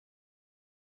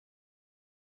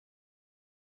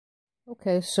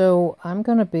Okay, so I'm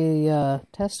going to be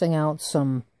testing out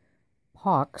some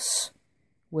PAWKS,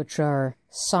 which are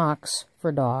socks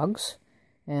for dogs,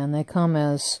 and they come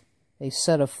as a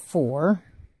set of 4.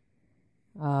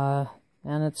 And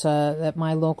it's at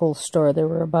my local store. They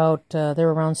were around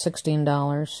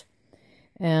 $16,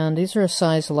 and these are a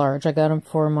size large. I got them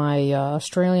for my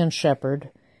Australian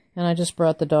Shepherd, and I just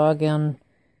brought the dog in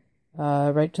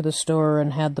right to the store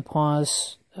and had the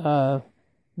paws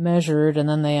measured, and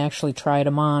then they actually tried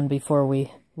them on before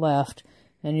we left.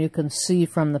 And you can see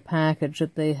from the package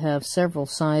that they have several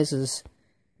sizes.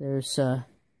 There's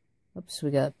we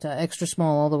got extra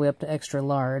small all the way up to extra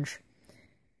large,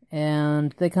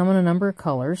 and they come in a number of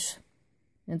colors.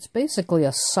 It's basically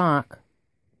a sock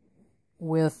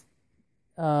with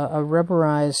a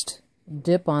rubberized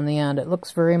dip on the end. It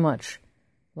looks very much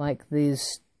like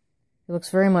these. It looks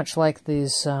very much like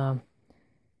these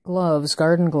gloves,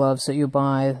 garden gloves that you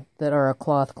buy that are a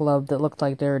cloth glove that look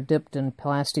like they're dipped in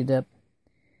Plasti Dip.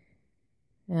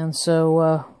 And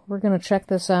so we're going to check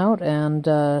this out and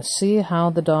see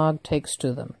how the dog takes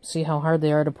to them. See how hard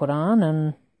they are to put on,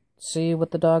 and see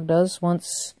what the dog does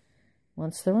once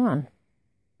they're on.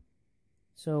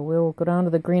 So we'll go down to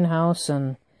the greenhouse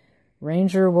and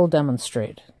Ranger will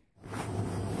demonstrate.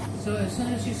 So as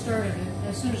soon as you started it,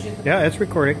 as soon as you... Yeah, it's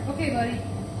recording. Okay, buddy.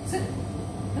 Sit.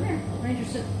 Come here. Ranger,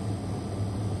 sit.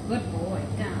 Good boy.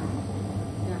 Down.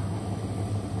 Down.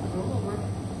 Roll over.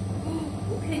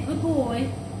 Okay, good boy.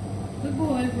 Good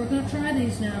boy. We're going to try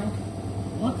these now.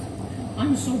 Look.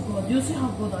 I'm so good. You see how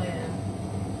good I am.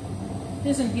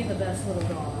 Isn't he the best little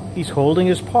dog? He's holding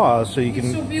his paws so you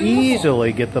can so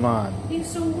easily get them on. He's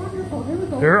so wonderful. Here we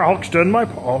go. Here, I'll extend my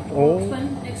paw. Oh.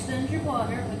 Extend your paw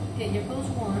here. Okay, here goes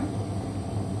one.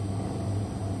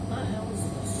 What the hell is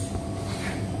this?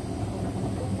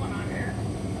 Put one on here.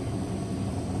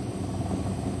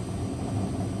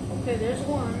 Okay, there's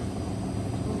one.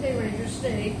 Okay, Ranger,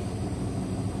 stay.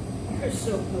 You're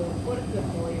so good. What a good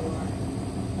boy you are.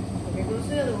 Okay, goes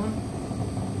the other one.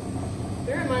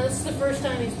 Bear in mind, this is the first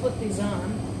time he's put these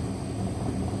on.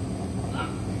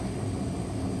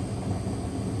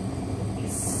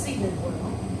 He's seated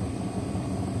well.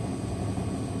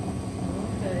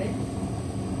 Okay.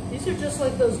 These are just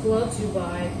like those gloves you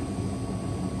buy,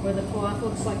 where the cloth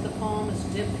looks like the palm is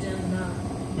dipped in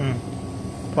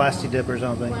Plasti Dip or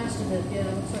something. Plasti Dip, yeah,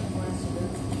 it looks like Plasti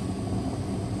Dip.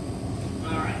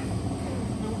 Alright.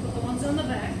 Now we'll put the ones on the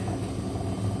back.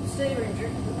 Stay, Ranger.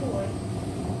 Good boy.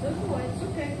 Good boy. It's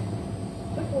okay.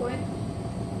 Good boy.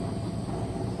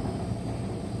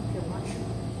 Okay,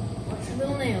 watch your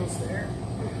little nails there.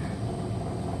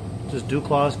 Does dew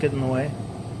claws get in the way?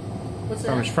 What's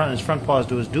From that? his front paws,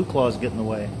 do his dew claws get in the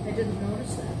way? I didn't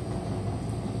notice that.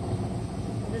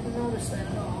 I didn't notice that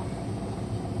at all.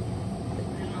 Put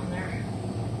that on there.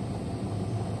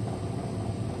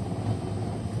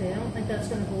 Okay, I don't think that's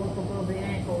going to go up above the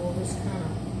ankle. We'll just kind of...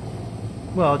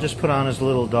 Well, just put on his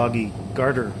little doggy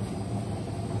garter.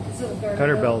 His little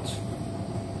Garter belts.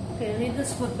 Okay, I need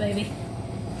this foot, baby.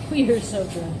 You're so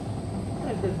good.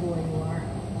 What a good boy you are.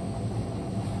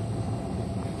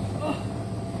 Oh.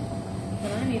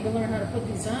 But I need to learn how to put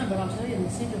these on, but I'll tell you, they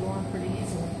seem to go on pretty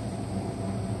easily.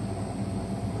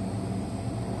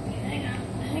 Okay,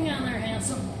 hang on there,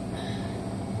 handsome.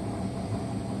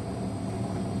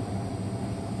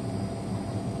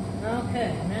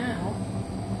 Okay, now,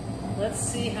 let's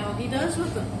see how he does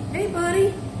with them. Hey,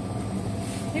 buddy.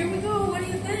 Here we go. What do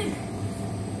you think?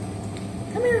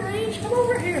 Come here, Range. Come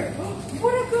over here. Oh,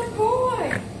 what a good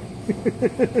boy.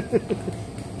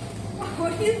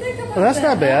 What do you think about that? Well, that's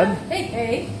not bad.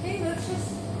 Hey, let's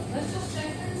just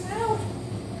check things out.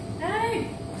 Hey.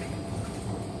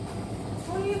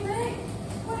 What do you think?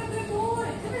 What a good boy.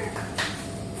 Come here.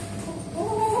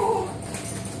 Oh.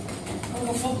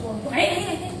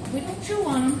 Hey. We don't chew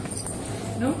on him.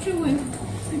 No chewing.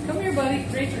 Come here, buddy.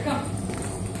 Ranger, come.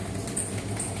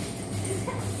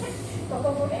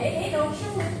 Hey, don't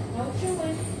chew it. Don't chew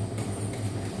it.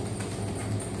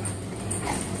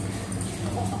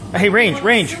 Hey,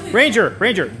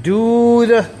 Ranger, do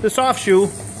the soft shoe.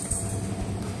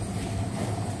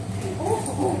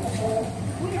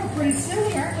 We are pretty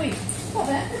silly, aren't we? Well,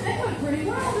 that went pretty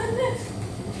well, didn't it?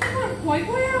 That went quite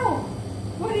well.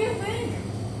 What do you think?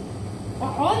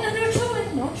 Oh, no chewing.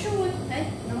 No chewing. Hey,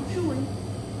 no chewing.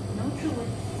 No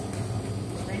chewing.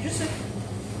 Ranger, sit.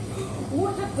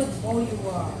 What a good boy you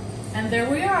are. And there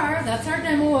we are. That's our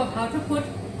demo of how to put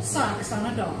socks on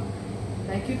a dog.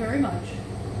 Thank you very much.